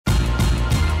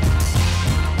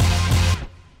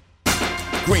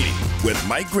Greeny with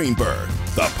Mike Greenberg,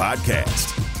 the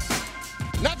podcast.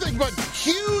 Nothing but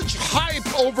huge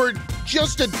hype over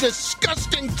just a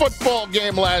disgusting football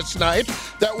game last night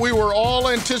that we were all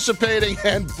anticipating,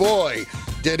 and boy,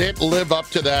 did it live up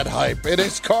to that hype. It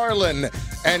is Carlin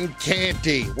and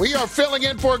Canty. We are filling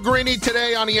in for Greeny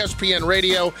today on ESPN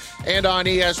Radio and on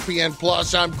ESPN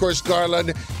Plus. I'm Chris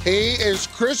Carlin. He is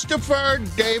Christopher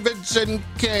Davidson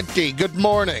Canty. Good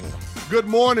morning. Good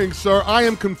morning, sir. I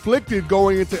am conflicted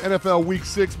going into NFL Week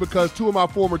 6 because two of my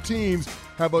former teams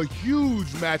have a huge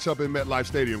matchup in MetLife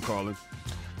Stadium, Carlin.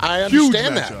 I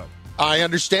understand that. I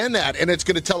understand that, and it's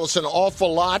going to tell us an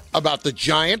awful lot about the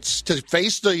Giants to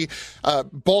face the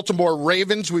Baltimore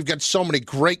Ravens. We've got so many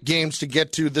great games to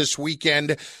get to this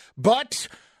weekend, but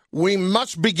we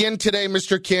must begin today,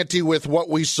 Mr. Canty, with what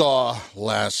we saw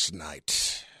last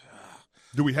night.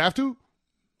 Do we have to?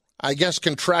 I guess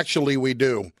contractually we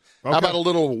do. Okay. How about a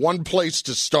little one place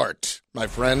to start, my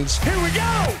friends? Here we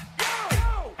go!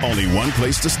 Only one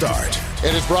place to start.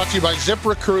 It is brought to you by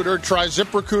ZipRecruiter. Try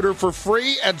ZipRecruiter for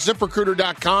free at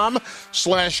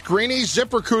ZipRecruiter.com/Greeny.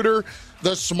 ZipRecruiter,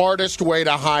 the smartest way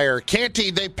to hire.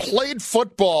 Canty, they played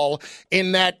football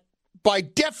in that, by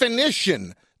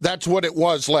definition, that's what it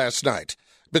was last night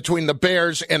between the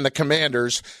Bears and the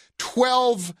Commanders.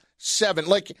 12-7.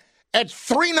 Like, at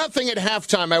 3-0 at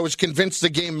halftime, I was convinced the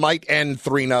game might end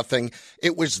 3-0.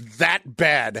 It was that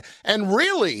bad. And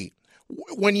really,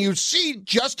 when you see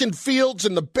Justin Fields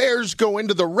and the Bears go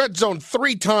into the red zone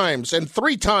 3 times and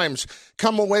 3 times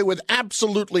come away with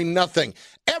absolutely nothing,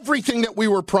 everything that we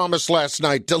were promised last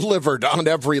night delivered on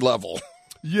every level.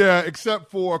 Yeah,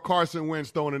 except for Carson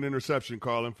Wentz throwing an interception,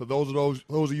 Carlin. For those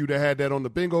of you that had that on the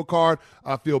bingo card,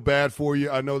 I feel bad for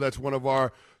you. I know that's one of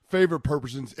our favorite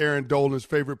purposes, Aaron Dolan's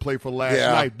favorite play for last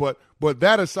night. But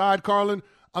that aside, Carlin,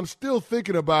 I'm still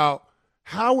thinking about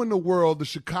how in the world the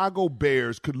Chicago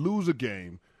Bears could lose a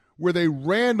game where they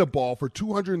ran the ball for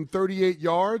 238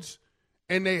 yards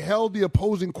and they held the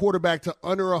opposing quarterback to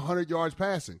under 100 yards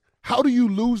passing. How do you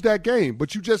lose that game?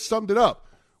 But you just summed it up.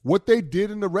 What they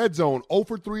did in the red zone, 0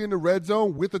 for 3 in the red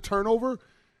zone with a turnover,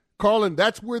 Carlin,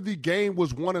 that's where the game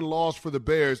was won and lost for the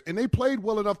Bears. And they played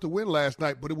well enough to win last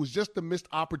night, but it was just the missed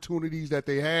opportunities that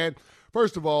they had.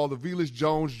 First of all, the Velus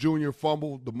Jones Jr.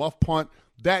 fumble, the muff punt,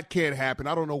 that can't happen.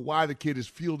 I don't know why the kid is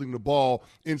fielding the ball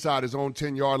inside his own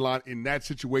 10-yard line in that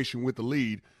situation with the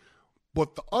lead.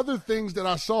 But the other things that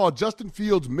I saw, Justin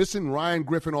Fields missing Ryan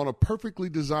Griffin on a perfectly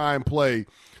designed play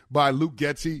by Luke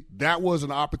Getsy, that was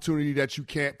an opportunity that you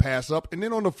can't pass up. And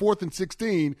then on the 4th and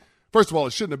 16, first of all,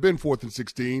 it shouldn't have been 4th and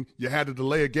 16. You had to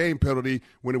delay a game penalty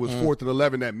when it was 4th and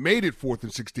 11 that made it 4th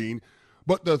and 16.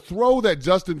 But the throw that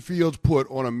Justin Fields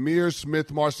put on Amir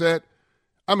Smith-Marset,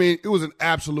 I mean, it was an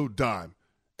absolute dime.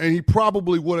 And he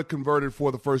probably would have converted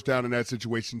for the first down in that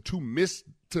situation. To miss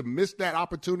that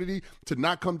opportunity, to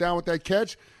not come down with that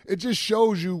catch, it just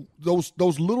shows you those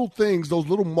little things, those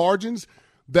little margins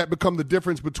that become the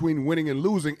difference between winning and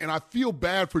losing. And I feel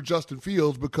bad for Justin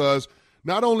Fields because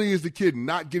not only is the kid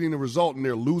not getting the result and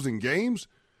they're losing games,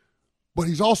 but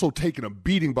he's also taking a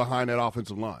beating behind that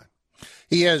offensive line.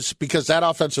 He is, because that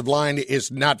offensive line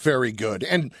is not very good.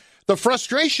 And the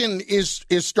frustration is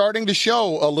starting to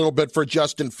show a little bit for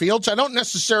Justin Fields. I don't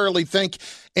necessarily think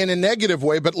in a negative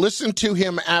way, but listen to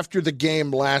him after the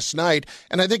game last night,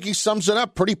 and I think he sums it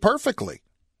up pretty perfectly.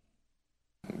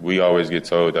 We always get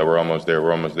told that we're almost there.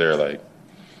 We're almost there. Like,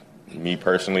 me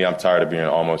personally, I'm tired of being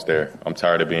almost there. I'm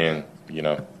tired of being,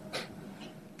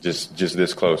 just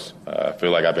this close. I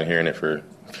feel like I've been hearing it for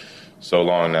so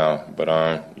long now. But,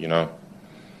 at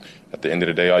the end of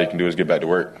the day, all you can do is get back to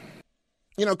work.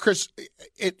 Chris,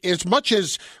 as much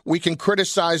as we can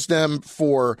criticize them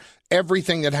for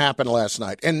everything that happened last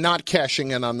night and not cashing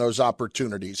in on those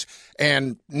opportunities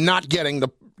and not getting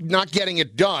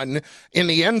it done in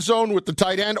the end zone with the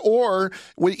tight end or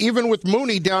even with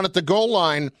Mooney down at the goal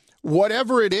line,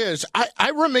 whatever it is, I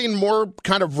remain more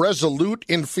kind of resolute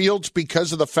in Fields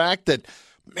because of the fact that,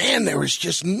 man, there is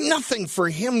just nothing for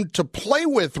him to play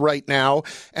with right now.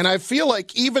 And I feel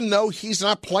like even though he's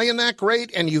not playing that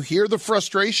great and you hear the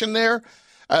frustration there,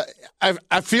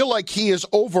 I feel like he is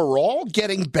overall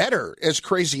getting better, as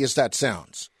crazy as that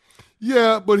sounds.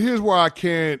 Yeah, but here's where I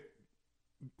can't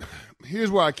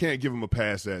give him a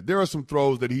pass at. There are some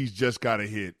throws that he's just got to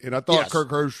hit. And I thought Kirk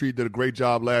Herbstreit did a great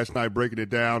job last night breaking it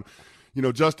down.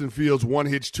 Justin Fields, 1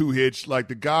 hitch, 2 hitch. Like,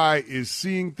 the guy is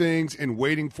seeing things and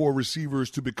waiting for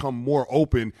receivers to become more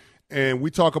open. And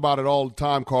we talk about it all the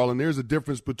time, Carl, and there's a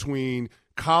difference between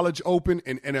college open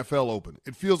and NFL open.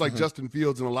 It feels like Justin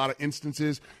Fields in a lot of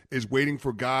instances is waiting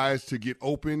for guys to get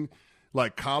open.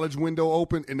 like college window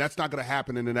open, and that's not going to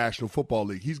happen in the National Football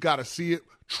League. He's got to see it,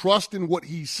 trust in what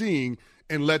he's seeing,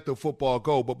 and let the football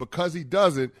go. But because he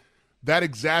doesn't, that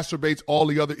exacerbates all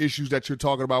the other issues that you're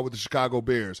talking about with the Chicago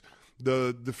Bears,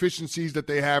 the deficiencies that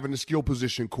they have in the skill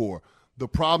position core, the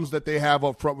problems that they have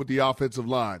up front with the offensive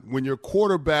line. When your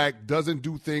quarterback doesn't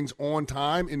do things on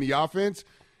time in the offense,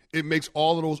 it makes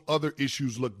all of those other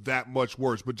issues look that much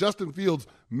worse. But Justin Fields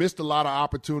missed a lot of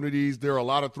opportunities. There are a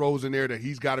lot of throws in there that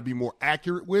he's got to be more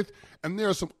accurate with. And there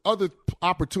are some other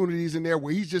opportunities in there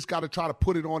where he's just got to try to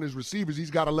put it on his receivers.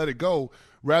 He's got to let it go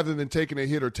rather than taking a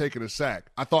hit or taking a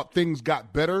sack. I thought things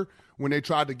got better when they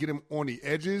tried to get him on the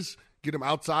edges, get him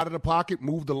outside of the pocket,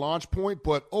 move the launch point.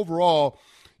 But overall,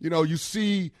 you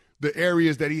see the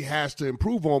areas that he has to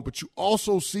improve on, but you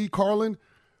also see, Carlin,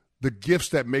 the gifts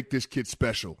that make this kid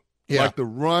special. Yeah. Like the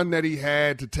run that he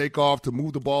had to take off to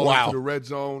move the ball into the red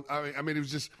zone. I mean, it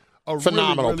was just a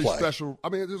phenomenal really special. I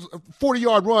mean, it was a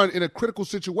 40-yard run in a critical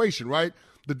situation, right?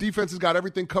 The defense has got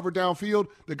everything covered downfield.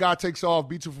 The guy takes off,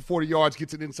 beats it for 40 yards,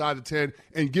 gets it inside the 10,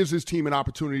 and gives his team an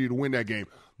opportunity to win that game.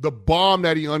 The bomb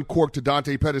that he uncorked to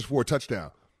Dante Pettis for a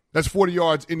touchdown. That's 40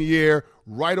 yards in the air,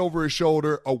 right over his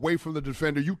shoulder, away from the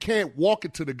defender. You can't walk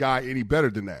it to the guy any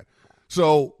better than that.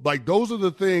 So, those are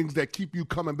the things that keep you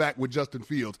coming back with Justin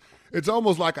Fields. It's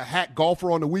almost like a hack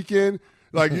golfer on the weekend.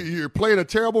 Like, you're playing a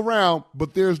terrible round,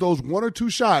 but there's those one or two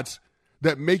shots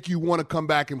that make you want to come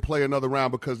back and play another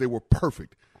round because they were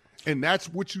perfect. And that's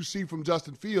what you see from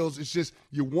Justin Fields. It's just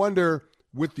you wonder,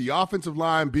 with the offensive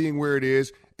line being where it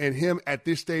is and him at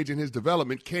this stage in his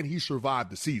development, can he survive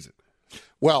the season?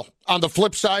 Well, on the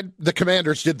flip side, the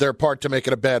Commanders did their part to make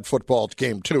it a bad football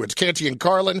game, too. It's Canty and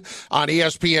Carlin on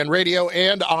ESPN Radio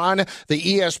and on the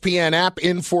ESPN app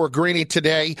in for Greeny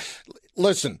today.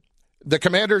 Listen, the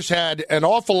Commanders had an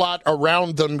awful lot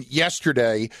around them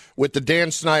yesterday with the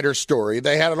Dan Snyder story.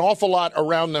 They had an awful lot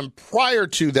around them prior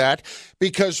to that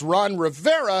because Ron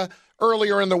Rivera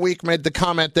earlier in the week made the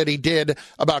comment that he did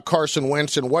about Carson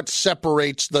Wentz and what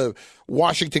separates the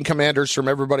Washington Commanders from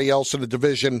everybody else in the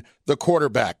division, the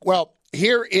quarterback. Well,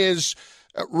 here is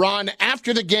Ron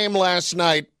after the game last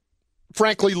night,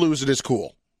 frankly losing his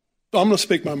cool. I'm going to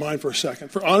speak my mind for a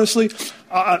second. Honestly,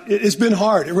 it's been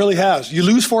hard. It really has. You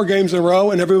lose 4 games in a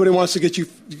row, and everybody wants to get you,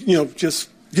 just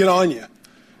get on you.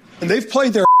 And they've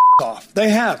played their off. They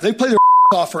have. They play their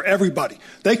off for everybody.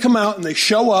 They come out and they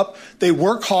show up. They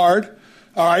work hard.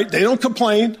 All right. They don't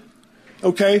complain.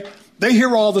 Okay. They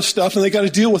hear all this stuff and they got to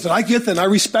deal with it. I get that. And I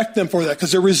respect them for that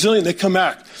because they're resilient. They come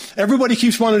back. Everybody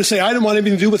keeps wanting to say, I didn't want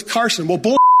anything to do with Carson. Well,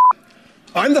 bull.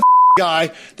 I'm the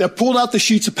guy that pulled out the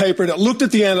sheets of paper, that looked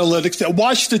at the analytics, that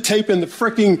watched the tape in the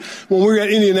fricking when we were at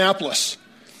Indianapolis.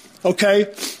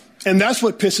 Okay. And that's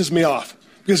what pisses me off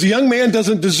because the young man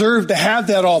doesn't deserve to have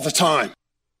that all the time.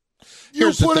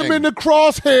 You put him in the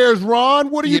crosshairs,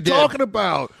 Ron. What are you talking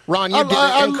about? Ron, you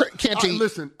did.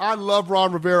 Listen, I love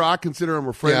Ron Rivera. I consider him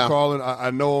a friend, Carlin. I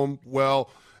know him well.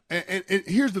 And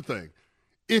here's the thing.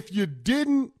 If you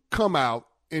didn't come out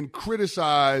and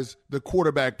criticize the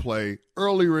quarterback play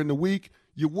earlier in the week,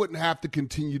 you wouldn't have to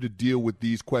continue to deal with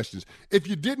these questions. If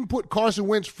you didn't put Carson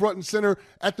Wentz front and center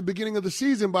at the beginning of the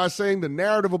season by saying the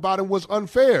narrative about him was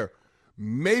unfair,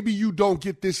 maybe you don't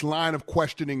get this line of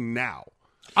questioning now.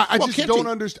 I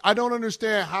don't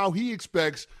understand how he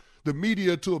expects the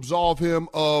media to absolve him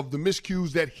of the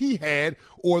miscues that he had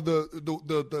or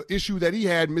the issue that he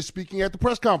had misspeaking at the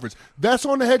press conference. That's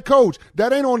on the head coach.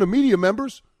 That ain't on the media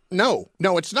members. No,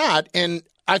 it's not. And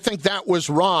I think that was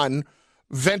Ron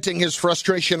venting his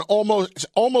frustration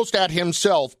almost at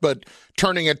himself, but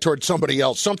turning it towards somebody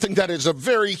else, something that is a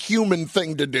very human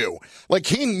thing to do. Like,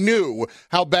 he knew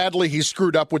how badly he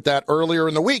screwed up with that earlier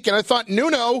in the week. And I thought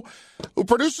Nuno, who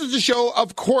produces the show,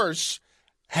 of course,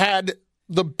 had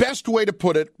the best way to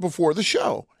put it before the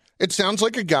show. It sounds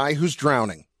like a guy who's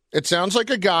drowning. It sounds like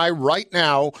a guy right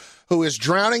now who is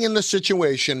drowning in the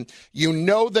situation. You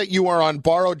know that you are on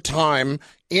borrowed time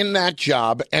in that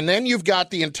job. And then you've got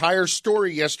the entire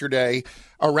story yesterday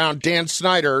around Dan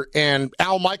Snyder and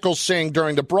Al Michaels saying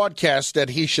during the broadcast that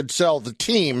he should sell the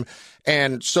team.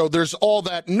 And so there's all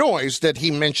that noise that he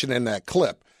mentioned in that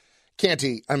clip.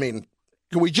 Canty, I mean,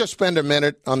 can we just spend a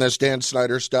minute on this Dan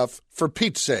Snyder stuff? For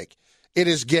Pete's sake, it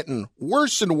is getting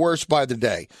worse and worse by the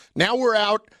day. Now we're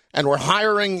out and we're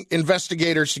hiring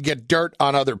investigators to get dirt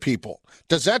on other people.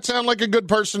 Does that sound like a good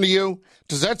person to you?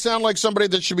 Does that sound like somebody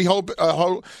that should be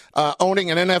owning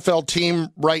an NFL team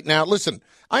right now? Listen,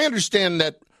 I understand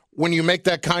that when you make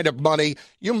that kind of money,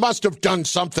 you must have done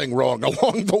something wrong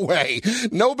along the way.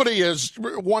 Nobody is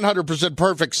 100%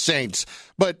 perfect saints.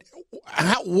 But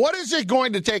what is it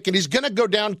going to take? And he's going to go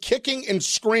down kicking and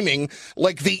screaming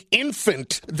like the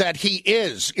infant that he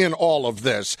is in all of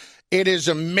this. It is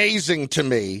amazing to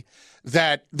me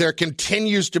that there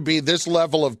continues to be this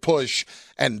level of push,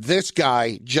 and this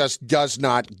guy just does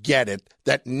not get it,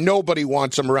 that nobody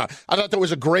wants him around. I thought there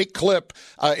was a great clip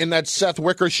in that Seth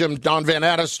Wickersham, Don Van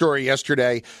Atta story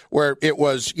yesterday where it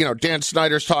was, Dan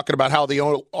Snyder's talking about how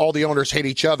all the owners hate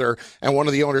each other, and one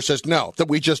of the owners says, no, that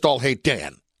we just all hate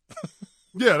Dan.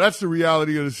 Yeah, that's the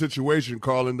reality of the situation,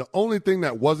 Carlin. The only thing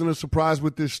that wasn't a surprise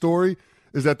with this story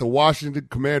is that the Washington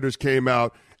Commanders came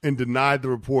out and denied the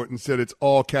report and said it's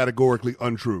all categorically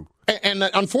untrue. And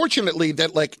unfortunately,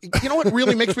 that what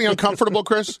really makes me uncomfortable,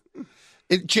 Chris?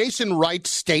 Jason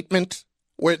Wright's statement,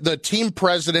 where the team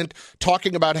president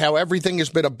talking about how everything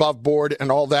has been above board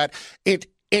and all that,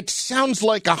 it sounds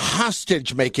like a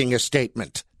hostage making a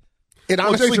statement. It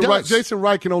honestly does. Jason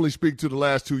Wright can only speak to the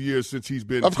last 2 years since he's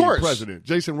been team president.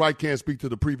 Jason Wright can't speak to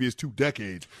the previous 2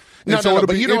 decades. No,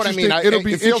 but you know what I mean?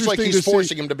 It feels like he's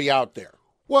forcing him to be out there.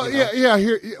 Well,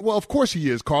 well, of course he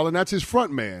is, Carlin. That's his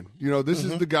front man. This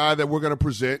is the guy that we're going to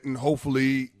present, and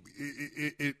hopefully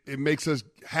it makes us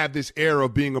have this air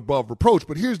of being above reproach.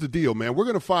 But here's the deal, man. We're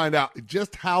going to find out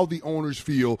just how the owners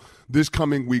feel this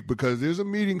coming week, because there's a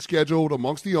meeting scheduled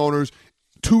amongst the owners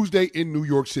Tuesday in New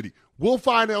York City. We'll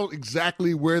find out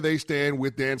exactly where they stand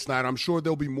with Dan Snyder. I'm sure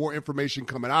there'll be more information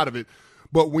coming out of it.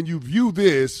 But when you view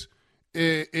this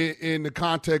in the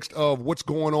context of what's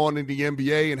going on in the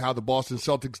NBA and how the Boston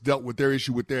Celtics dealt with their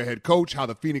issue with their head coach, how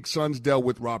the Phoenix Suns dealt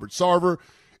with Robert Sarver,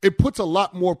 it puts a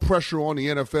lot more pressure on the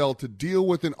NFL to deal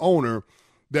with an owner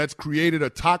that's created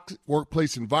a toxic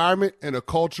workplace environment and a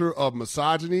culture of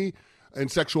misogyny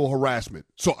and sexual harassment.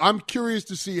 So I'm curious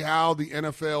to see how the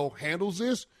NFL handles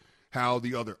this, how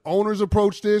the other owners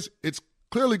approach this. It's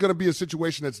clearly going to be a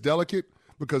situation that's delicate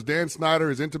because Dan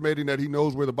Snyder is intimating that he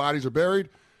knows where the bodies are buried.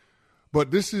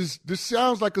 But this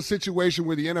sounds like a situation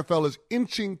where the NFL is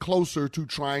inching closer to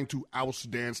trying to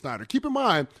oust Dan Snyder. Keep in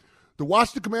mind, the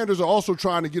Washington Commanders are also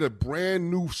trying to get a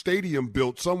brand new stadium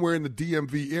built somewhere in the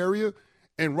DMV area.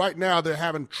 And right now they're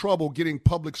having trouble getting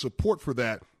public support for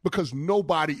that because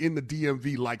nobody in the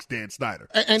DMV likes Dan Snyder.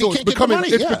 And so it's becoming,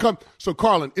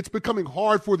 Carlin, it's becoming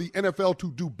hard for the NFL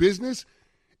to do business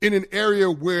in an area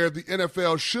where the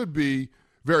NFL should be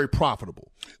very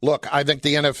profitable. Look, I think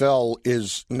the NFL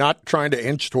is not trying to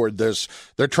inch toward this.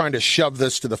 They're trying to shove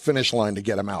this to the finish line to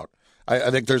get him out.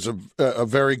 I think there's a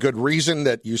very good reason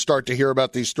that you start to hear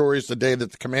about these stories the day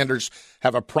that the Commanders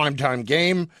have a primetime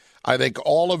game. I think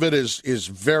all of it is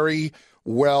very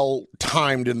well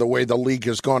timed in the way the league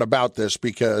has gone about this,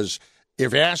 because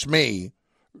if you ask me,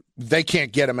 they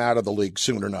can't get him out of the league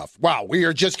soon enough. Wow, we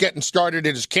are just getting started.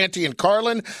 It is Canty and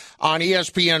Carlin on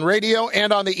ESPN Radio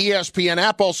and on the ESPN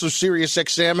app, also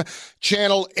SiriusXM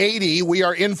Channel 80. We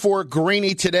are in for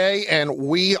Greeny today, and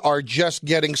we are just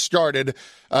getting started.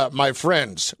 My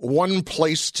friends, one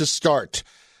place to start.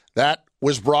 That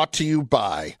was brought to you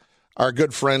by our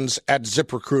good friends at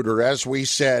ZipRecruiter, as we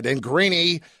said. And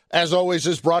Greeny, as always,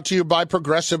 is brought to you by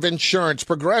Progressive Insurance.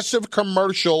 Progressive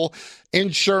Commercial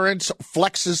Insurance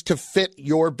flexes to fit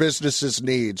your business's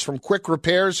needs. From quick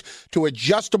repairs to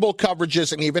adjustable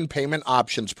coverages and even payment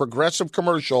options, Progressive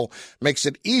Commercial makes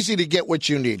it easy to get what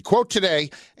you need. Quote today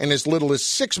in as little as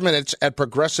 6 minutes at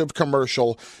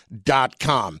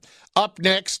progressivecommercial.com. Up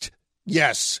next,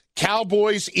 yes,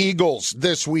 Cowboys, Eagles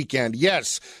this weekend.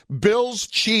 Yes, Bills,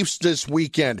 Chiefs this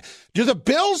weekend. Do the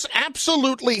Bills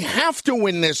absolutely have to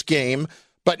win this game,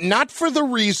 but not for the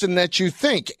reason that you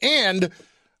think? And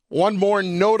one more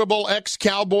notable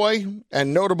ex-Cowboy,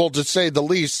 and notable to say the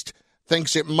least,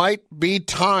 thinks it might be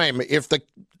time, if the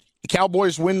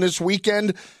Cowboys win this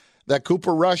weekend, that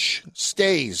Cooper Rush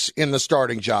stays in the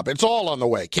starting job. It's all on the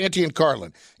way. Canty and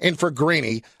Carlin in for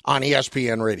Greeny on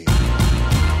ESPN Radio.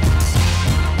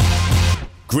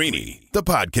 Greeny, the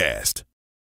podcast.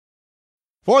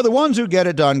 For the ones who get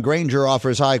it done, Grainger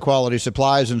offers high-quality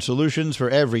supplies and solutions for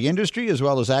every industry, as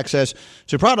well as access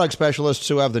to product specialists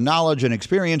who have the knowledge and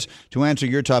experience to answer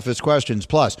your toughest questions.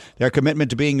 Plus, their commitment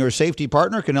to being your safety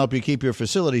partner can help you keep your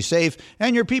facility safe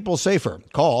and your people safer.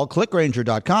 Call,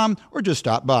 clickgrainger.com, or just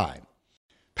stop by.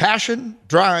 Passion,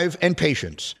 drive, and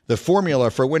patience. The formula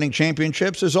for winning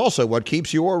championships is also what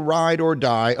keeps your ride or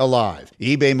die alive.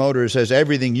 eBay Motors has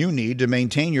everything you need to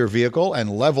maintain your vehicle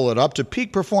and level it up to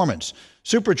peak performance.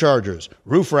 Superchargers,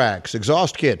 roof racks,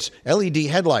 exhaust kits, LED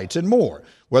headlights, and more.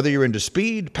 Whether you're into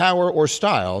speed, power, or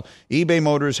style, eBay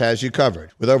Motors has you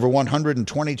covered. With over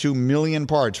 122 million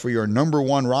parts for your number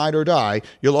one ride or die,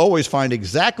 you'll always find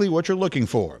exactly what you're looking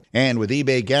for. And with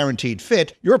eBay Guaranteed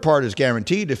Fit, your part is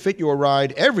guaranteed to fit your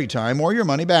ride every time or your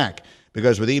money back.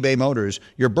 Because with eBay Motors,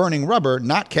 you're burning rubber,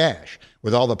 not cash.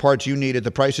 With all the parts you need at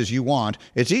the prices you want,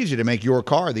 it's easy to make your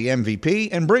car the MVP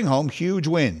and bring home huge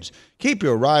wins. Keep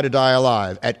your ride or die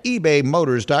alive at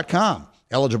ebaymotors.com.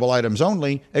 Eligible items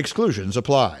only. Exclusions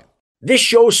apply. This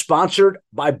show is sponsored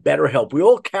by BetterHelp. We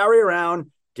all carry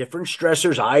around different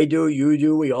stressors. I do, you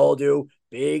do, we all do,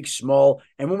 big, small.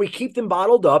 And when we keep them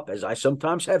bottled up, as I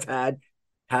sometimes have had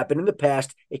happen in the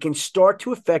past, it can start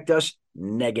to affect us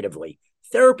negatively.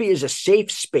 Therapy is a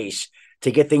safe space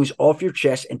to get things off your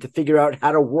chest and to figure out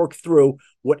how to work through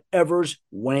whatever's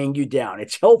weighing you down.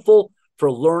 It's helpful for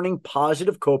learning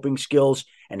positive coping skills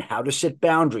and how to set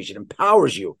boundaries. It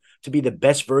empowers you to be the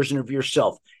best version of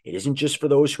yourself. It isn't just for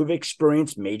those who have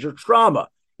experienced major trauma.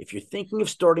 If you're thinking of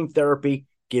starting therapy,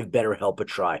 give BetterHelp a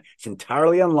try. It's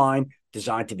entirely online,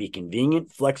 designed to be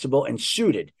convenient, flexible, and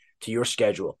suited to your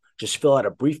schedule. Just fill out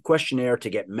a brief questionnaire to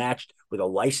get matched with a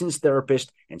licensed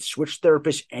therapist and switch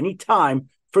therapists anytime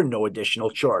for no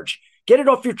additional charge. Get it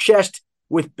off your chest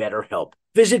with BetterHelp.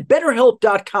 Visit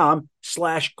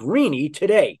BetterHelp.com/Greeny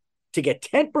today to get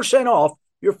 10% off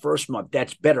your first month.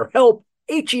 That's BetterHelp,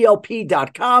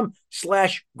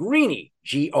 HELP.com/Greeny,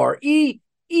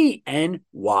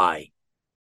 GREENY.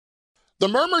 The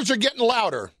murmurs are getting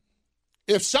louder.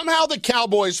 If somehow the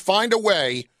Cowboys find a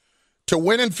way to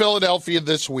win in Philadelphia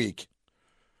this week,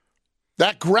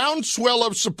 that groundswell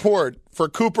of support for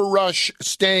Cooper Rush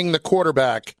staying the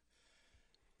quarterback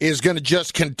is going to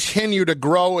just continue to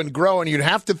grow and grow, and you'd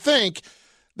have to think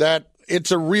that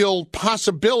it's a real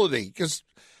possibility. Because,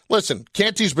 listen,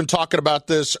 Canty's been talking about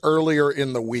this earlier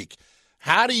in the week.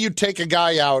 How do you take a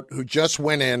guy out who just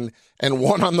went in and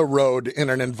won on the road in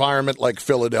an environment like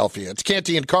Philadelphia? It's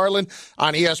Canty and Carlin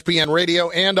on ESPN Radio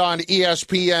and on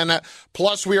ESPN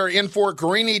Plus. We are in for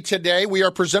Greeny today. We are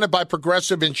presented by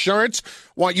Progressive Insurance.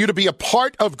 Want you to be a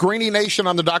part of Greeny Nation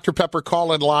on the Dr. Pepper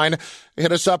call-in line.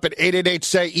 Hit us up at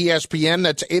 888-SAY-ESPN.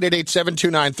 That's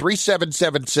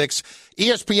 888-729-3776.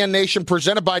 ESPN Nation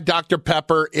presented by Dr.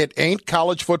 Pepper. It ain't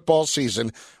college football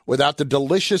season without the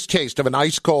delicious taste of an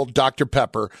ice-cold Dr.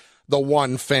 Pepper, the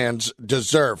one fans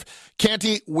deserve.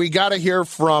 Canty, we got to hear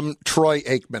from Troy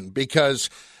Aikman because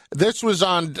this was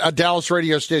on a Dallas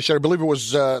radio station. I believe it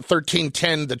was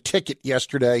 1310, The Ticket,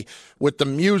 yesterday with the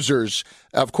Musers.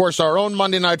 Of course, our own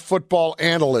Monday Night Football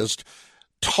analyst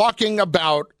talking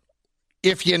about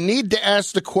if you need to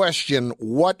ask the question,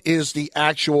 what is the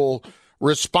actual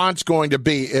response going to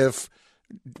be if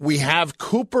we have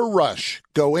Cooper Rush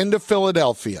go into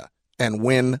Philadelphia and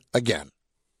win again?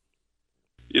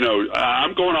 You know,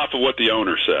 I'm going off of what the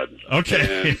owner said.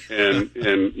 Okay. And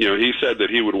you know, he said that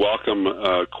he would welcome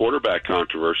quarterback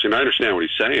controversy, and I understand what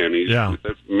he's saying.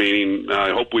 Meaning,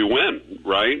 I hope we win,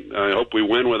 right? I hope we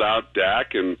win without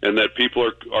Dak, and that people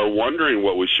are wondering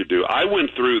what we should do. I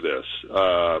went through this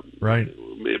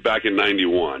back in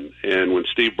 '91, and when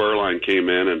Steve Berline came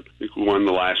in and won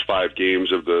the last 5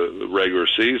 games of the regular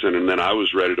season, and then I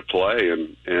was ready to play,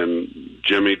 and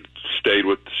Jimmy stayed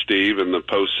with Steve in the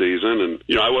postseason, and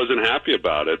I wasn't happy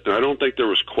about it. I don't think there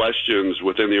was questions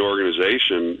within the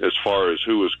organization as far as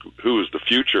who is the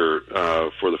future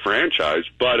for the franchise.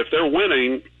 But if they're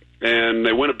winning and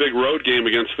they win a big road game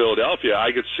against Philadelphia,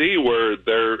 I could see where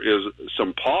there is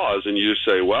some pause, and you just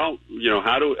say, well,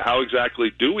 how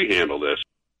exactly do we handle this?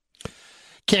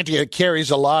 Canty, carries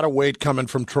a lot of weight coming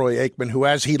from Troy Aikman, who,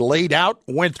 as he laid out,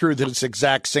 went through this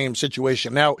exact same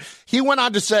situation. Now, he went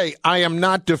on to say, I am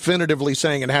not definitively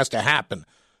saying it has to happen,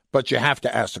 but you have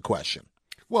to ask the question.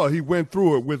 Well, he went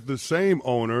through it with the same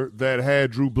owner that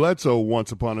had Drew Bledsoe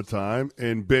once upon a time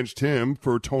and benched him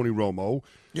for Tony Romo.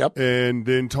 Yep. And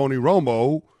then Tony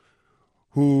Romo,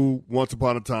 who once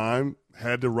upon a time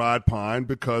had to ride pine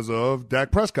because of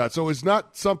Dak Prescott. So it's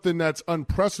not something that's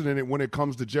unprecedented when it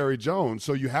comes to Jerry Jones.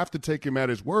 So you have to take him at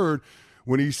his word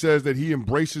when he says that he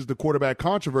embraces the quarterback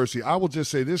controversy. I will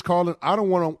just say this, Carlin, I don't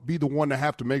want to be the one to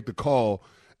have to make the call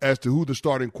as to who the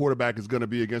starting quarterback is going to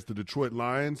be against the Detroit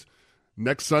Lions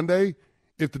next Sunday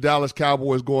if the Dallas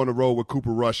Cowboys go on the road with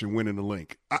Cooper Rush and winning the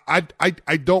Link. I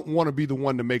don't want to be the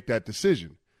one to make that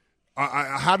decision.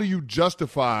 How do you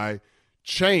justify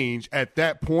change at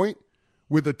that point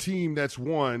with a team that's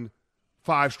won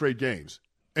 5 straight games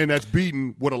and that's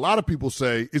beaten what a lot of people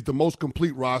say is the most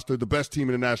complete roster, the best team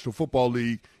in the National Football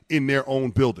League in their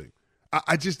own building?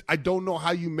 I don't know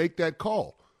how you make that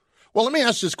call. Well, let me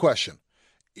ask this question.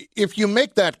 If you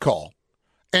make that call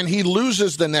and he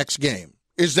loses the next game,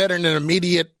 Is that an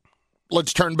immediate,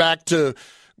 let's turn back to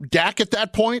Dak at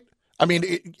that point? I mean,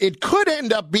 it could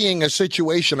end up being a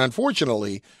situation,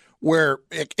 unfortunately, where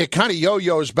it kind of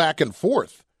yo-yos back and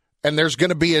forth. And there's going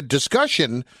to be a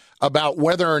discussion about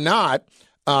whether or not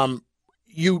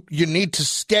you need to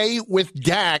stay with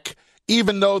Dak,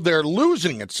 even though they're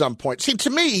losing at some point. See, to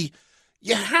me,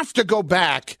 you have to go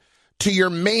back to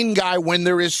your main guy when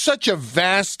there is such a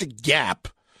vast gap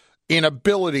in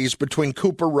abilities between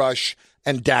Cooper Rush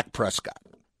and Dak Prescott.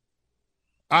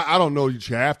 I don't know that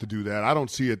you have to do that. I don't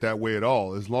see it that way at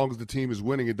all. As long as the team is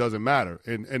winning, it doesn't matter.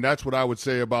 And that's what I would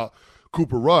say about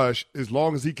Cooper Rush. As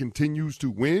long as he continues to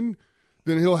win,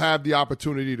 then he'll have the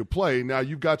opportunity to play. Now,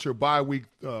 you've got your bye week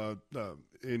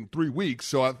in 3 weeks,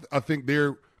 so I think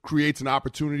there creates an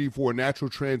opportunity for a natural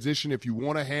transition if you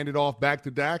want to hand it off back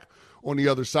to Dak on the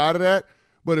other side of that.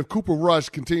 But if Cooper Rush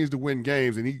continues to win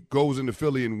games and he goes into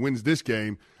Philly and wins this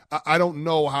game, I don't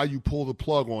know how you pull the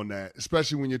plug on that,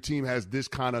 especially when your team has this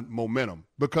kind of momentum.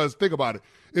 Because think about it.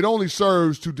 It only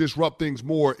serves to disrupt things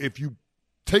more if you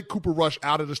take Cooper Rush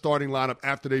out of the starting lineup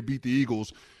after they beat the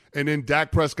Eagles, and then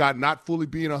Dak Prescott not fully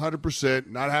being 100%,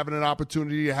 not having an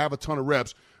opportunity to have a ton of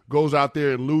reps, goes out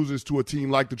there and loses to a team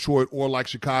like Detroit or like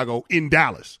Chicago in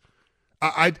Dallas.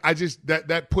 I just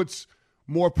that puts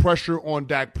more pressure on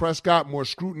Dak Prescott, more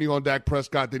scrutiny on Dak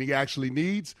Prescott than he actually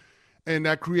needs. And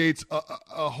that creates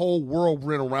a whole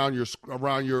whirlwind around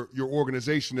your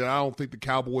organization that I don't think the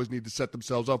Cowboys need to set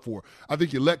themselves up for. I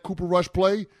think you let Cooper Rush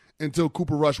play until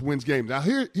Cooper Rush wins games. Now,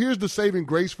 here's the saving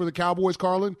grace for the Cowboys,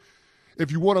 Carlin.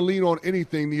 If you want to lean on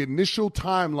anything, the initial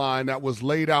timeline that was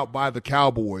laid out by the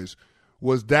Cowboys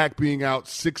was Dak being out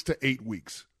 6 to 8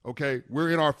 weeks. Okay? We're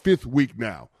in our 5th week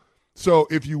now. So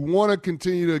if you want to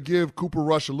continue to give Cooper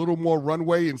Rush a little more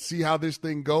runway and see how this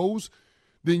thing goes,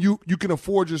 then you can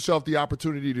afford yourself the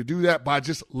opportunity to do that by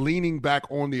just leaning back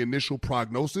on the initial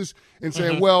prognosis and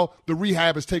saying, well, the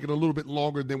rehab has taken a little bit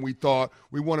longer than we thought.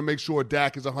 We want to make sure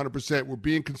Dak is 100%. We're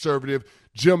being conservative.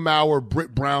 Jim Maurer,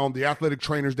 Britt Brown, the athletic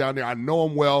trainers down there, I know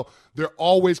them well. They're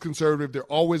always conservative. They're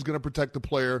always going to protect the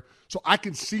player. So I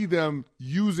can see them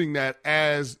using that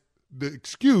as the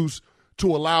excuse to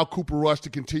allow Cooper Rush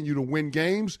to continue to win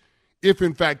games if,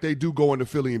 in fact, they do go into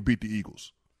Philly and beat the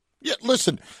Eagles. Yeah,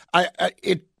 listen,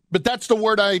 but that's the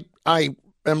word I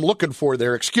am looking for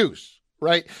there, excuse,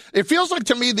 right? It feels like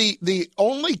to me the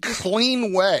only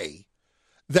clean way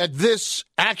that this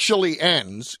actually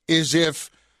ends is if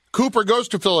Cooper goes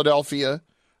to Philadelphia,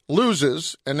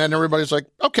 loses, and then everybody's like,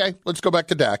 okay, let's go back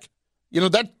to Dak. You know,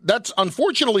 that's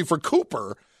unfortunately for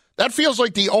Cooper, that feels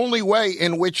like the only way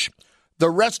in which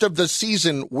the rest of the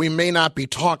season we may not be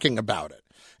talking about it.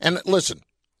 And listen,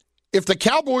 if the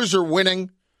Cowboys are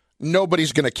winning,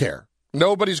 nobody's going to care.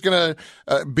 Nobody's going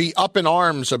to be up in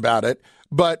arms about it.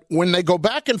 But when they go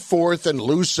back and forth and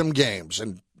lose some games,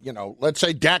 and, you know, let's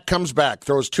say Dak comes back,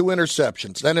 throws 2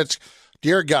 interceptions, then it's,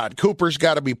 dear God, Cooper's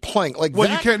got to be playing. Like, well,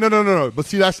 you can't. No. But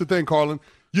see, that's the thing, Carlin.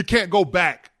 You can't go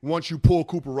back once you pull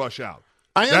Cooper Rush out.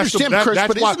 I understand, Chris,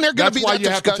 but isn't there going to be that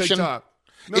discussion?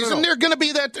 Isn't there going to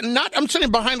be that? I'm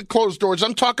sitting behind closed doors.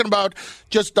 I'm talking about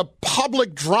just the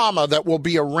public drama that will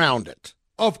be around it.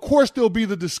 Of course there'll be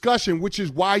the discussion, which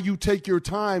is why you take your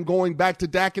time going back to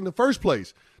Dak in the first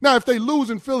place. Now, if they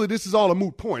lose in Philly, this is all a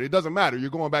moot point. It doesn't matter.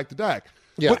 You're going back to Dak.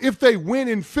 Yeah. But if they win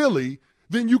in Philly,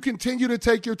 then you continue to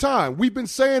take your time. We've been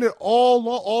saying it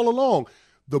all along.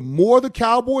 The more the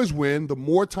Cowboys win, the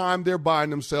more time they're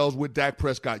buying themselves with Dak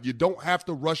Prescott. You don't have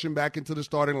to rush him back into the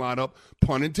starting lineup,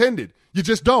 pun intended. You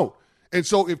just don't. And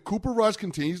so if Cooper Rush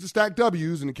continues to stack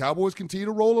W's and the Cowboys continue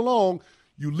to roll along,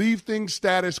 you leave things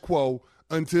status quo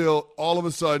until all of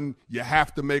a sudden you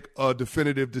have to make a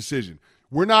definitive decision.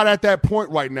 We're not at that point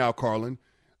right now, Carlin.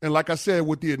 And like I said,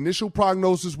 with the initial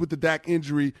prognosis with the Dak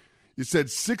injury, it said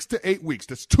 6 to 8 weeks.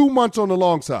 That's 2 months on the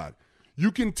long side.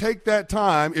 You can take that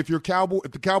time if the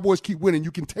Cowboys keep winning.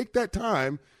 You can take that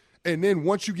time, and then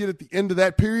once you get at the end of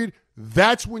that period,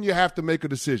 that's when you have to make a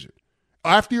decision.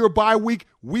 After your bye week,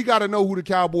 we got to know who the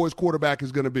Cowboys quarterback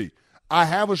is going to be. I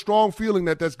have a strong feeling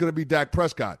that that's going to be Dak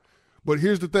Prescott. But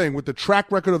here's the thing. With the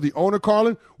track record of the owner,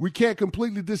 Carlin, we can't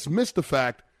completely dismiss the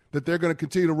fact that they're going to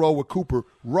continue to roll with Cooper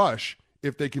Rush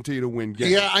if they continue to win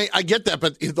games. Yeah, I get that.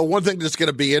 But the one thing that's going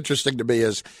to be interesting to me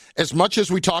is, as much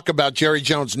as we talk about Jerry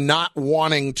Jones not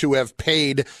wanting to have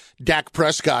paid Dak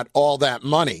Prescott all that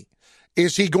money,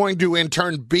 is he going to in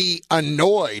turn be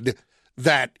annoyed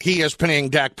that he is paying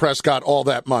Dak Prescott all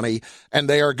that money and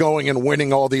they are going and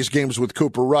winning all these games with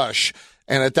Cooper Rush?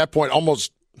 And at that point,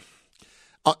 almost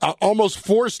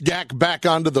force Dak back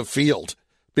onto the field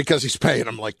because he's paying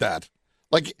him like that.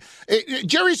 Like,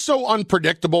 Jerry's so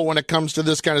unpredictable when it comes to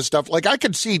this kind of stuff. Like, I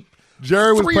could see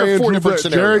Jerry was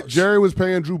paying Jerry was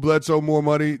paying Drew Bledsoe more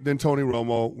money than Tony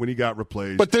Romo when he got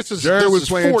replaced. But Jerry was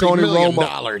paying Tony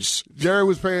Romo. Jerry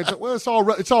was paying. Well, it's all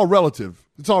relative.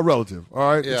 It's all relative.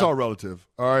 All right, yeah. It's all relative.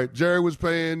 All right. Jerry was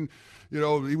paying. He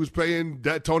was paying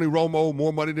Tony Romo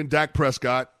more money than Dak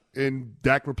Prescott, and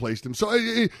Dak replaced him. So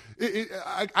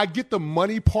I get the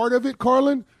money part of it,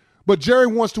 Carlin, but Jerry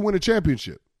wants to win a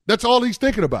championship. That's all he's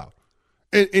thinking about.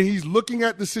 And he's looking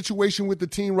at the situation with the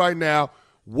team right now.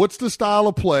 What's the style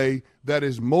of play that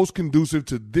is most conducive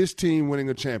to this team winning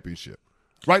a championship?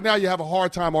 Right now, you have a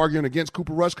hard time arguing against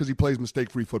Cooper Rush because he plays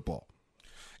mistake-free football.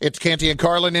 It's Canty and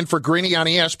Carlin in for Greeny on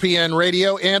ESPN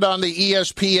Radio and on the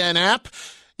ESPN app.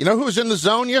 You know who was in the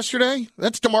zone yesterday?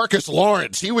 That's DeMarcus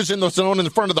Lawrence. He was in the zone in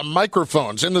front of the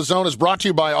microphones. In the Zone is brought to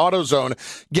you by AutoZone.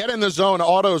 Get in the zone,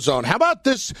 AutoZone. How about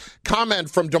this comment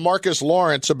from DeMarcus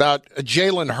Lawrence about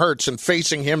Jalen Hurts and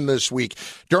facing him this week?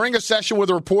 During a session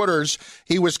with reporters,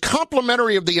 he was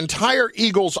complimentary of the entire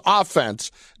Eagles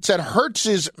offense. It said Hurts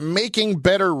is making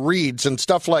better reads and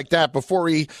stuff like that before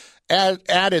he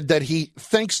added that he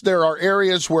thinks there are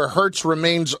areas where Hurts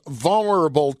remains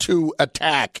vulnerable to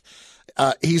attack.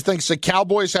 He thinks the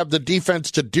Cowboys have the defense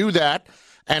to do that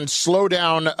and slow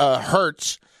down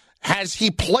Hurts. Has he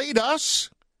played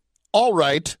us? All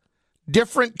right.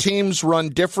 Different teams run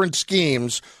different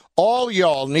schemes. All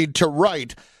y'all need to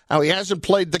write how he hasn't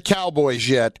played the Cowboys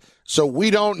yet, so we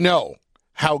don't know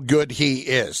how good he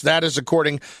is. That is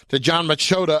according to John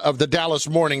Machota of the Dallas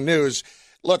Morning News.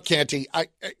 Look, Canty,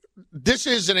 this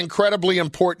is an incredibly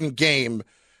important game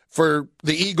for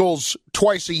the Eagles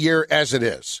twice a year as it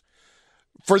is.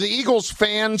 For the Eagles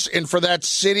fans and for that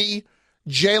city,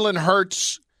 Jalen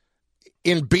Hurts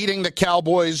in beating the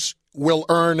Cowboys will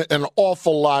earn an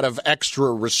awful lot of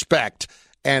extra respect,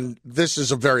 and this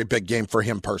is a very big game for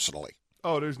him personally.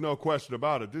 Oh, there's no question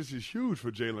about it. This is huge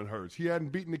for Jalen Hurts. He hadn't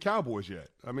beaten the Cowboys yet.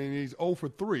 I mean, he's 0 for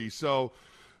 3. So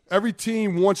every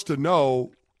team wants to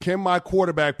know, can my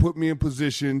quarterback put me in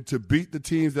position to beat the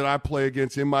teams that I play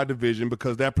against in my division,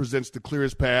 because that presents the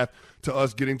clearest path to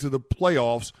us getting to the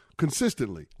playoffs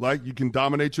consistently. Like, you can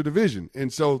dominate your division.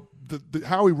 And so the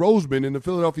Howie Roseman in the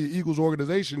Philadelphia Eagles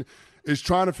organization is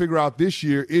trying to figure out this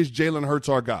year, is Jalen Hurts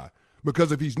our guy?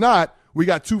 Because if he's not, we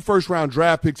got 2 first-round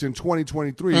draft picks in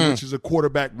 2023, which is a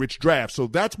quarterback-rich draft. So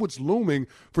that's what's looming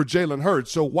for Jalen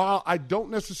Hurts. So while I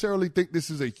don't necessarily think this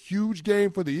is a huge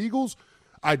game for the Eagles,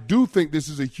 I do think this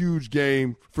is a huge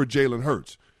game for Jalen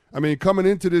Hurts. I mean, coming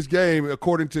into this game,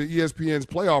 according to ESPN's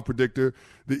playoff predictor,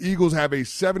 the Eagles have a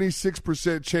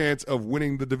 76% chance of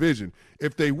winning the division.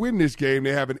 If they win this game,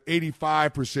 they have an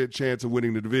 85% chance of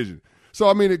winning the division. So,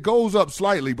 I mean, it goes up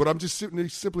slightly, but I'm just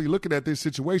simply looking at this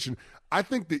situation. I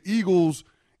think the Eagles,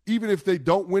 even if they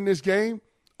don't win this game,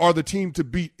 are the team to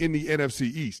beat in the NFC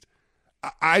East.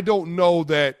 I don't know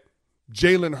that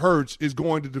Jalen Hurts is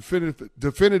going to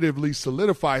definitively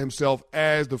solidify himself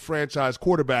as the franchise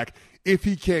quarterback if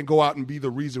he can't go out and be the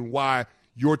reason why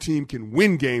your team can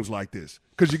win games like this.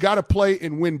 Because you got to play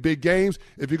and win big games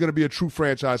if you're going to be a true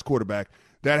franchise quarterback.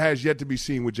 That has yet to be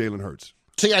seen with Jalen Hurts.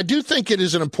 See, I do think it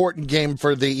is an important game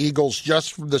for the Eagles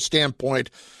just from the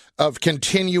standpoint of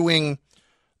continuing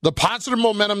the positive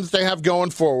momentum that they have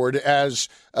going forward as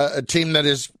a team that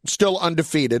is still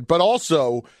undefeated, but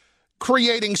also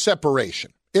creating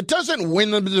separation. It doesn't win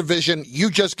the division.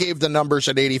 You just gave the numbers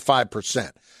at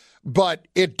 85%. But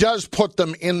it does put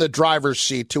them in the driver's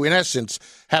seat to, in essence,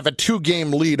 have a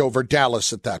 2-game lead over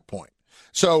Dallas at that point.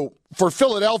 So for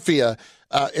Philadelphia,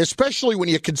 especially when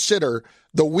you consider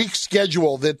the weak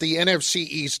schedule that the NFC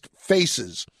East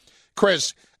faces,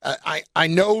 Chris, I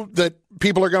know that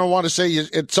people are going to want to say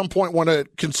at some point want to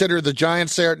consider the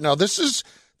Giants there. Now, this is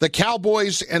the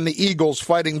Cowboys and the Eagles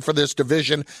fighting for this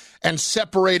division, and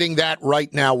separating that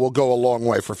right now will go a long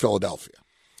way for Philadelphia.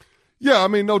 Yeah, I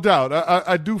mean, no doubt.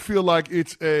 I do feel like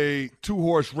it's a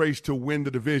 2-horse race to win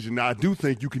the division. Now, I do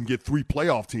think you can get 3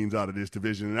 playoff teams out of this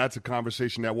division, and that's a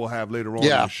conversation that we'll have later on in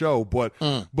the show. But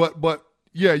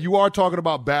yeah, you are talking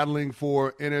about battling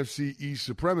for NFC East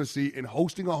supremacy, and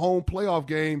hosting a home playoff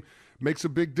game makes a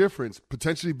big difference.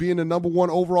 Potentially being the number 1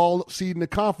 overall seed in the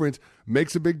conference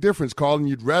makes a big difference, Carlin.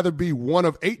 You'd rather be one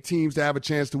of 8 teams to have a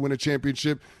chance to win a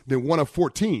championship than one of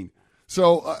 14.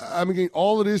 So, I mean,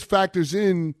 all of this factors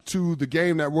into the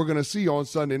game that we're going to see on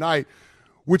Sunday night,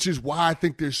 which is why I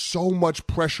think there's so much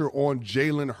pressure on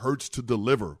Jalen Hurts to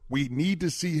deliver. We need to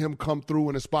see him come through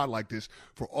in a spot like this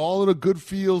for all of the good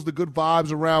feels, the good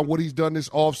vibes around what he's done this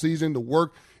offseason, the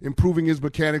work, improving his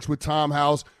mechanics with Tom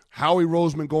House, Howie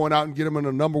Roseman going out and get him in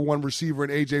a number 1 receiver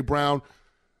in A.J. Brown.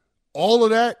 All of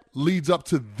that leads up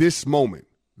to this moment,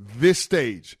 this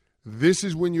stage. This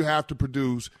is when you have to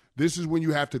produce. This is when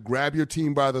you have to grab your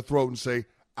team by the throat and say,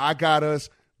 I got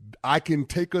us. I can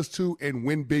take us to and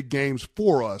win big games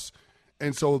for us.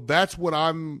 And so that's what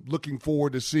I'm looking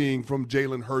forward to seeing from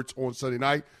Jalen Hurts on Sunday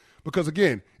night. Because,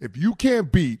 again, if you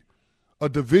can't beat a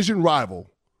division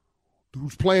rival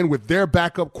who's playing with their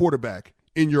backup quarterback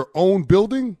in your own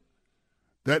building,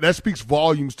 that speaks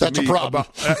volumes to me.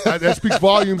 That speaks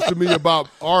volumes to me about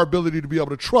our ability to be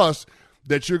able to trust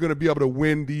that you're going to be able to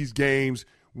win these games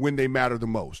when they matter the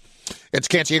most. It's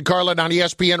Canty and Carlin on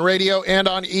ESPN Radio and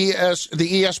on the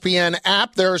ESPN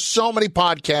app. There are so many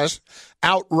podcasts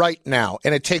out right now,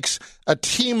 and it takes a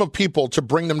team of people to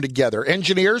bring them together.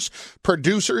 Engineers,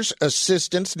 producers,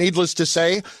 assistants. Needless to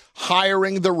say,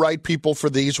 hiring the right people for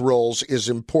these roles is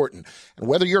important. And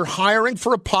whether you're hiring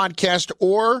for a podcast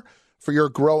or for your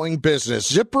growing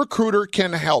business, ZipRecruiter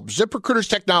can help. ZipRecruiter's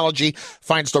technology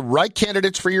finds the right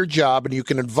candidates for your job, and you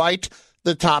can invite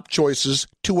the top choices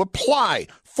to apply.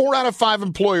 4 out of 5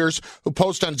 employers who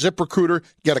post on ZipRecruiter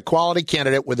get a quality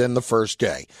candidate within the first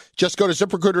day. Just go to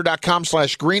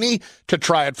ZipRecruiter.com/Greeny to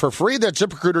try it for free. That's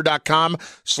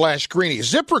ZipRecruiter.com/Greeny.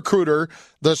 ZipRecruiter,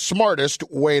 the smartest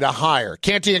way to hire.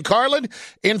 Canty and Carlin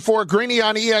in for Greeny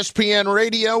on ESPN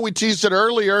Radio. We teased it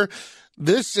earlier.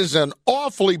 This is an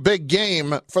awfully big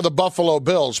game for the Buffalo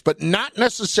Bills, but not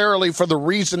necessarily for the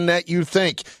reason that you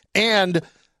think. And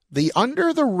the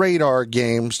under-the-radar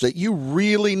games that you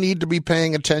really need to be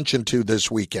paying attention to this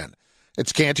weekend.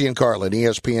 It's Canty and Carlin,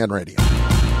 ESPN Radio.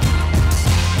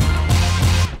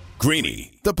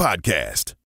 Greeny, the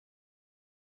podcast.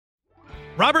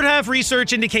 Robert Half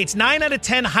research indicates 9 out of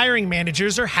 10 hiring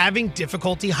managers are having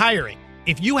difficulty hiring.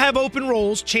 If you have open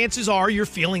roles, chances are you're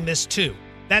feeling this too.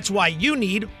 That's why you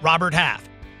need Robert Half.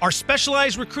 Our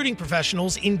specialized recruiting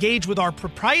professionals engage with our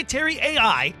proprietary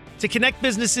AI to connect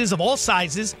businesses of all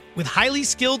sizes with highly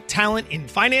skilled talent in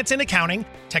finance and accounting,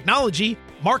 technology,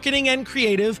 marketing and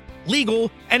creative,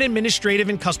 legal, and administrative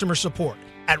and customer support.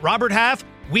 At Robert Half,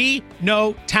 we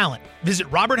know talent. Visit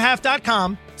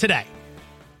roberthalf.com today.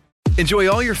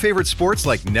 Enjoy all your favorite sports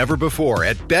like never before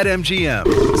at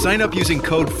BetMGM. Sign up using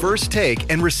code FIRSTTAKE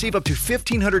and receive up to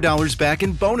 $1,500 back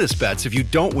in bonus bets if you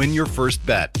don't win your first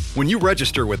bet. When you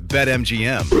register with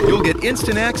BetMGM, you'll get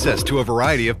instant access to a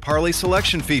variety of parlay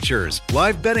selection features,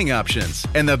 live betting options,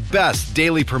 and the best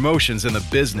daily promotions in the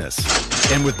business.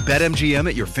 And with BetMGM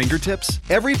at your fingertips,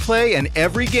 every play and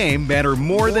every game matter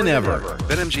more than ever.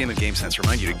 BetMGM and GameSense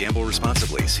remind you to gamble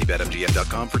responsibly. See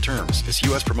BetMGM.com for terms. This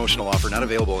U.S. promotional offer not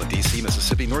available in D.C.,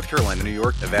 Mississippi, North Carolina, New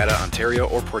York, Nevada, Ontario,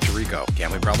 or Puerto Rico.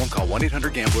 Gambling problem? Call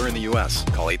 1-800-GAMBLER in the U.S.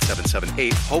 Call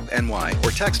 877-8-HOPE-NY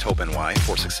or text HOPE-NY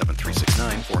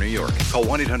 467-369 for New York. Call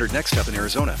 1-800-NEXT-STEP in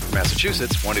Arizona. For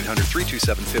Massachusetts,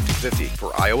 1-800-327-5050.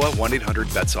 For Iowa,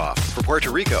 1-800-BETS-OFF. For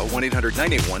Puerto Rico,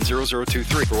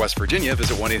 1-800-981-0023. For West Virginia,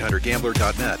 visit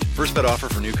 1-800-GAMBLER.net. First bet offer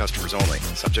for new customers only.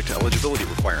 Subject to eligibility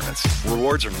requirements.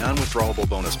 Rewards are non-withdrawable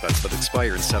bonus bets that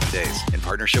expire in 7 days. In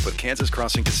partnership with Kansas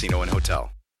Crossing Casino and Hotel.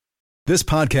 This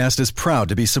podcast is proud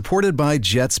to be supported by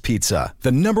Jets Pizza, the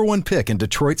 #1 pick in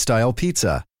Detroit-style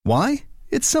pizza. Why?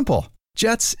 It's simple.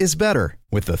 Jets is better.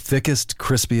 With the thickest,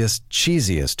 crispiest,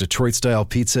 cheesiest Detroit-style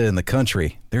pizza in the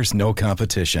country, there's no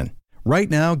competition.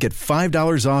 Right now, get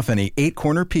 $5 off any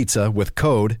 8-corner pizza with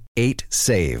code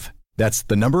 8SAVE. That's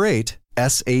the number 8,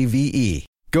 SAVE.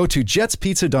 Go to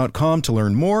jetspizza.com to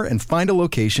learn more and find a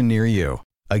location near you.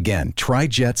 Again, try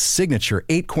Jet's signature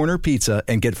 8-corner pizza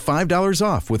and get $5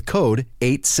 off with code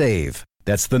 8SAVE.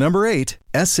 That's the number 8,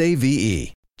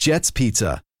 SAVE. Jet's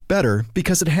Pizza. Better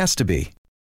because it has to be.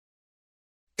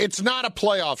 It's not a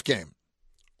playoff game.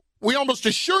 We almost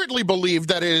assuredly believe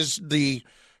that is the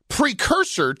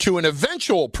precursor to an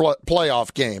eventual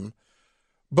playoff game.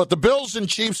 But the Bills and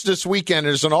Chiefs this weekend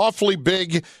is an awfully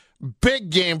big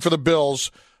game for the Bills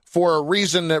for a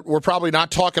reason that we're probably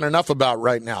not talking enough about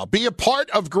right now. Be a part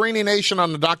of Greeny Nation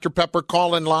on the Dr. Pepper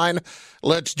call-in line.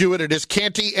 Let's do it. It is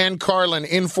Canty and Carlin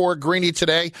in for Greeny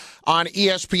today on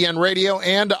ESPN Radio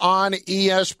and on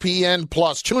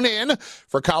ESPN+. Tune in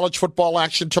for college football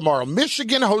action tomorrow.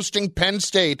 Michigan hosting Penn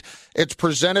State. It's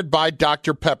presented by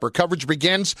Dr. Pepper. Coverage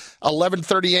begins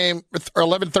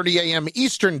 11:30 a.m.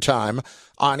 Eastern Time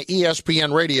on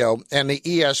ESPN Radio and the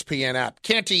ESPN app.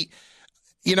 Canty,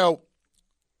 you know,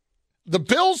 the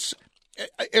Bills,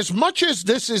 as much as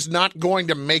this is not going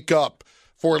to make up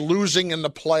for losing in the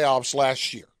playoffs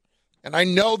last year, and I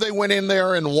know they went in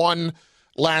there and won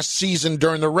last season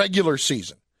during the regular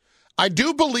season, I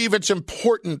do believe it's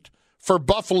important for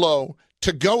Buffalo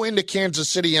to go into Kansas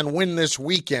City and win this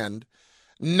weekend,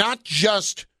 not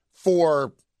just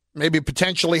for maybe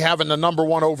potentially having the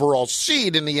 #1 overall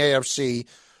seed in the AFC,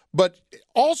 but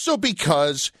also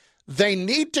because they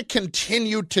need to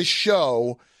continue to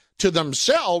show to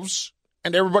themselves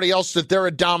and everybody else that they're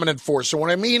a dominant force. So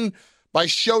what I mean by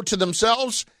show to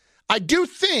themselves, I do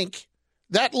think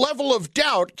that level of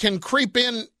doubt can creep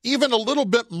in even a little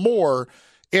bit more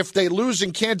if they lose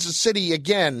in Kansas City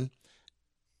again.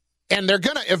 And they're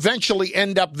going to eventually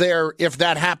end up there if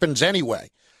that happens anyway.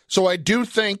 So I do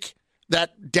think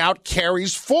that doubt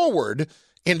carries forward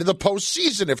into the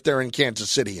postseason if they're in Kansas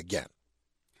City again.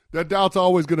 That doubt's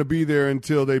always going to be there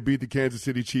until they beat the Kansas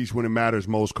City Chiefs when it matters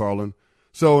most, Carlin.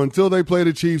 So until they play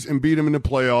the Chiefs and beat them in the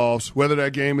playoffs, whether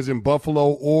that game is in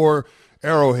Buffalo or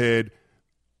Arrowhead,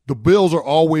 the Bills are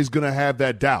always going to have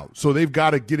that doubt. So they've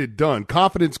got to get it done.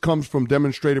 Confidence comes from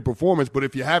demonstrated performance, but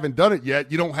if you haven't done it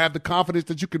yet, you don't have the confidence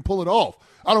that you can pull it off.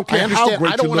 I don't care how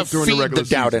great you look during the regular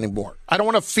season. Doubt anymore. I don't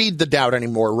want to feed the doubt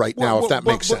anymore now, if that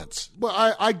makes sense.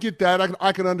 Well, I get that.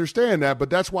 I can understand that,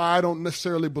 but that's why I don't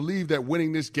necessarily believe that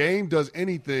winning this game does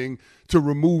anything to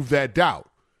remove that doubt.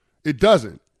 It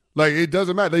doesn't. Like, it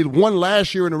doesn't matter. They won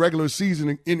last year in the regular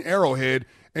season in Arrowhead,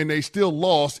 and they still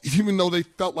lost, even though they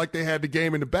felt like they had the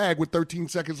game in the bag with 13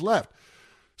 seconds left.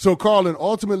 So, Carlin,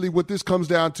 ultimately what this comes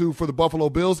down to for the Buffalo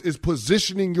Bills is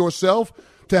positioning yourself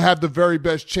to have the very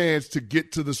best chance to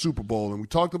get to the Super Bowl. And we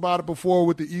talked about it before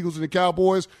with the Eagles and the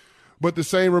Cowboys, but the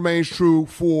same remains true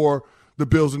for the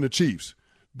Bills and the Chiefs.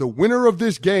 The winner of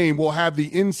this game will have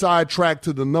the inside track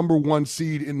to the number 1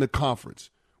 seed in the conference,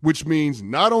 which means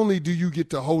not only do you get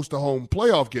to host a home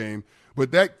playoff game,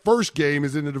 but that first game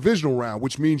is in the divisional round,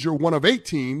 which means you're one of 8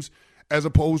 teams as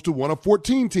opposed to one of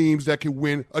 14 teams that can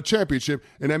win a championship,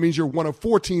 and that means you're one of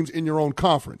 4 teams in your own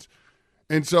conference.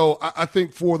 And so I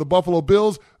think for the Buffalo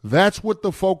Bills, that's what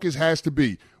the focus has to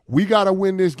be. We got to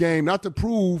win this game, not to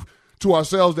prove to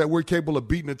ourselves that we're capable of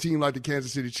beating a team like the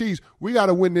Kansas City Chiefs. We got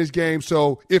to win this game,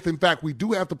 so if, in fact, we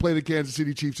do have to play the Kansas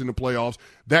City Chiefs in the playoffs,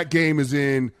 that game is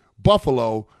in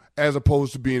Buffalo as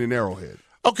opposed to being in Arrowhead.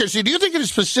 Okay, so do you think it is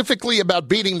specifically about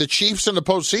beating the Chiefs in the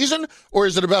postseason, or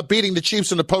is it about beating the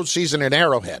Chiefs in the postseason in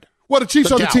Arrowhead? Well, the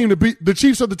Chiefs are the team to beat. The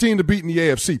Chiefs are the team to beat in the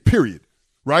AFC. Period.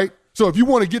 Right. So if you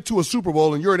want to get to a Super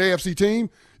Bowl and you're an AFC team,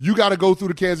 you got to go through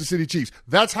the Kansas City Chiefs.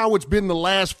 That's how it's been the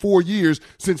last 4 years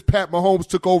since Pat Mahomes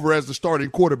took over as the starting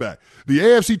quarterback. The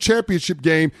AFC Championship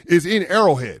game is in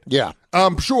Arrowhead. Yeah.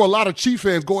 I'm sure a lot of Chiefs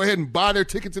fans go ahead and buy their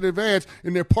tickets in advance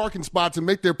in their parking spots and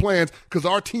make their plans because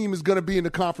our team is going to be in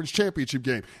the conference championship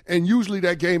game. And usually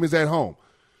that game is at home.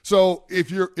 So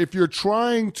if you're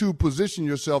trying to position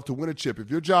yourself to win a chip, if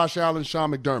you're Josh Allen,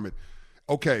 Sean McDermott,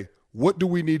 okay, what do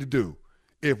we need to do?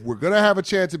 If we're going to have a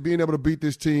chance of being able to beat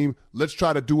this team, let's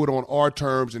try to do it on our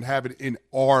terms and have it in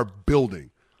our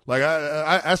building. Like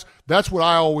that's what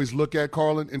I always look at,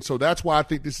 Carlin. And so that's why I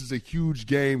think this is a huge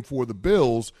game for the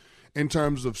Bills in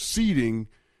terms of seeding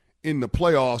in the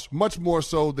playoffs, much more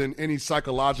so than any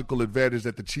psychological advantage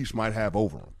that the Chiefs might have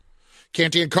over them.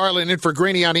 Canty and Carlin in for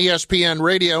Greeny on ESPN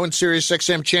Radio and Sirius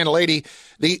XM Channel 80.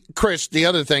 Chris, the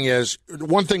other thing is,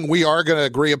 one thing we are going to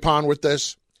agree upon with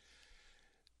this,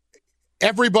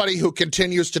 everybody who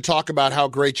continues to talk about how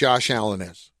great Josh Allen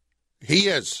is, he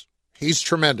is. He's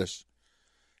tremendous.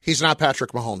 He's not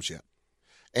Patrick Mahomes yet.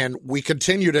 And we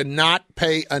continue to not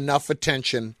pay enough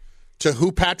attention to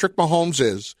who Patrick Mahomes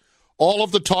is. All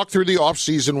of the talk through the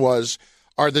offseason was,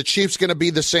 are the Chiefs going to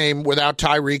be the same without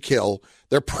Tyreek Hill?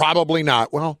 They're probably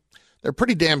not. Well, they're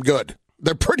pretty damn good.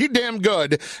 They're pretty damn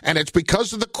good, and it's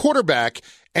because of the quarterback.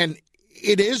 And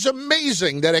it is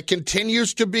amazing that it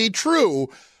continues to be true,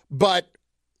 but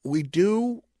we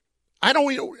do, I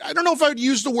don't know if I would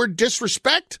use the word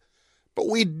disrespect, but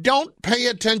we don't pay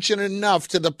attention enough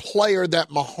to the player that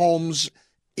Mahomes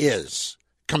is,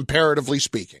 comparatively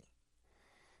speaking.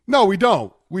 No, we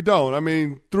don't. We don't. I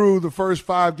mean, through the first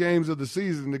 5 games of the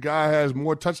season, the guy has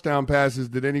more touchdown passes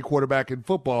than any quarterback in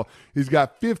football. He's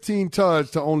got 15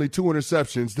 touchdowns to only 2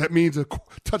 interceptions. That means a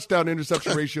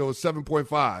touchdown-interception ratio is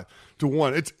 7.5 to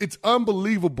 1. It's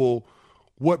unbelievable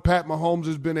what Pat Mahomes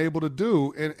has been able to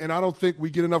do, and I don't think we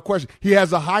get enough questions. He has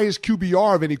the highest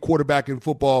QBR of any quarterback in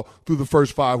football through the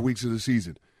first 5 weeks of the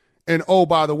season. And, oh,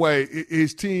 by the way,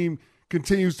 his team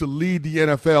continues to lead the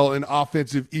NFL in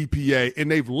offensive EPA,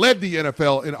 and they've led the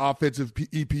NFL in offensive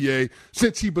EPA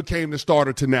since he became the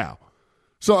starter to now.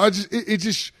 So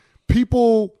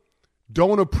people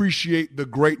don't appreciate the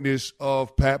greatness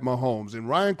of Pat Mahomes. And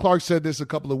Ryan Clark said this a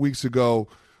couple of weeks ago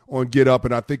on Get Up,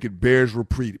 and I think it bears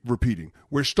repeating.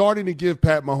 We're starting to give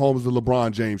Pat Mahomes the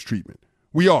LeBron James treatment.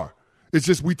 We are. It's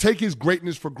just we take his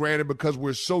greatness for granted because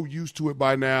we're so used to it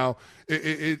by now.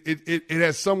 It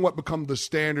has somewhat become the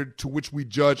standard to which we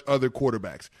judge other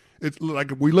quarterbacks. It's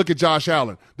like we look at Josh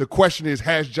Allen. The question is,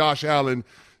 has Josh Allen,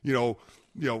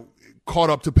 caught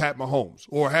up to Pat Mahomes,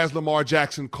 or has Lamar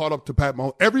Jackson caught up to Pat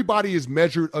Mahomes? Everybody is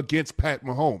measured against Pat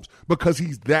Mahomes because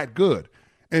he's that good.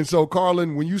 And so,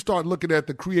 Carlin, when you start looking at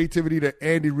the creativity that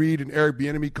Andy Reid and Eric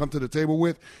Bieniemy come to the table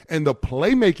with and the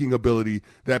playmaking ability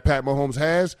that Pat Mahomes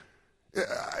has,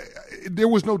 there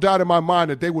was no doubt in my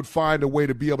mind that they would find a way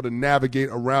to be able to navigate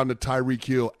around the Tyreek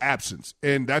Hill absence.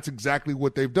 And that's exactly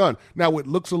what they've done. Now, it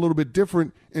looks a little bit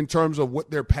different in terms of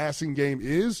what their passing game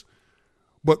is,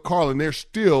 but, Carlin, they're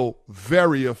still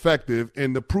very effective,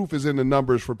 and the proof is in the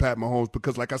numbers for Pat Mahomes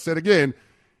because, like I said again,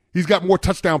 he's got more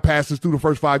touchdown passes through the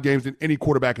first 5 games than any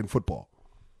quarterback in football.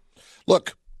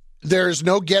 Look, there's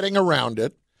no getting around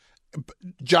it.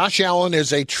 Josh Allen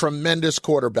is a tremendous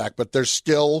quarterback, but there's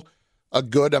still a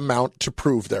good amount to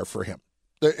prove there for him.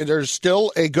 There's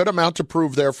still a good amount to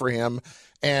prove there for him.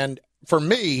 And for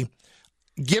me,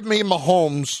 give me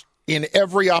Mahomes in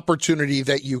every opportunity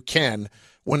that you can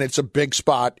when it's a big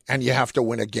spot and you have to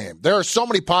win a game. There are so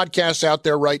many podcasts out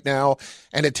there right now,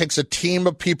 and it takes a team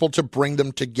of people to bring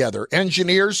them together.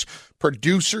 Engineers,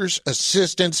 producers,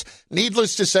 assistants.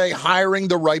 Needless to say, hiring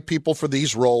the right people for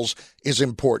these roles is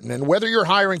important. And whether you're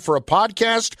hiring for a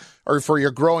podcast or for your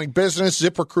growing business,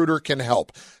 ZipRecruiter can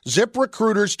help.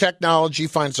 ZipRecruiter's technology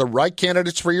finds the right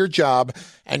candidates for your job,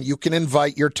 and you can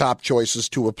invite your top choices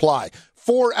to apply.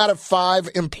 4 out of 5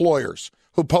 employers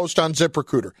who post on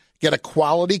ZipRecruiter get a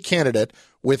quality candidate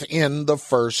within the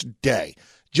first day.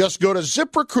 Just go to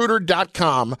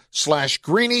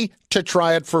ZipRecruiter.com/Greeny to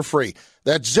try it for free.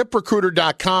 That's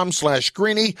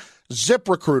ZipRecruiter.com/Greeny.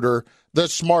 ZipRecruiter, the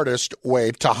smartest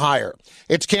way to hire.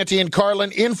 It's Canty and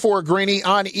Carlin in for Greeny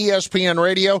on ESPN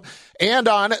Radio and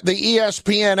on the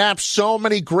ESPN app. So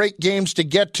many great games to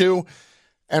get to,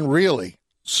 and really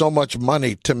so much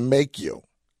money to make you.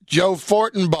 Joe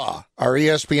Fortenbaugh, our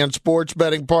ESPN sports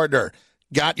betting partner,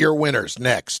 got your winners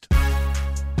next.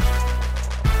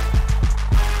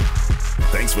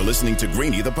 Thanks for listening to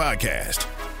Greeny the podcast.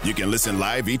 You can listen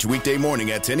live each weekday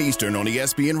morning at 10 Eastern on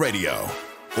ESPN Radio.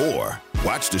 Or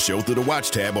watch the show through the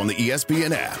Watch tab on the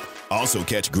ESPN app. Also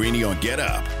catch Greeny on Get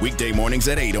Up, weekday mornings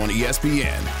at 8 on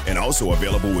ESPN. And also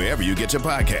available wherever you get your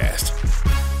podcast.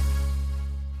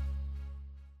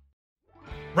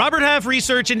 Robert Half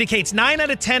research indicates 9 out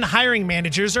of 10 hiring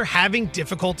managers are having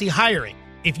difficulty hiring.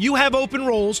 If you have open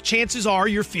roles, chances are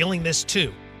you're feeling this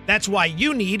too. That's why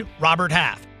you need Robert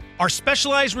Half. Our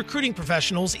specialized recruiting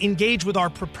professionals engage with our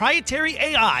proprietary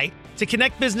AI to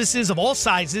connect businesses of all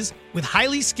sizes with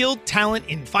highly skilled talent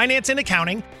in finance and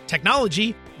accounting,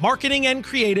 technology, marketing and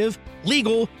creative,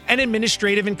 legal, and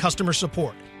administrative and customer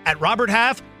support. At Robert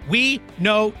Half, we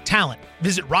know talent.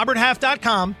 Visit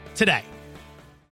roberthalf.com today.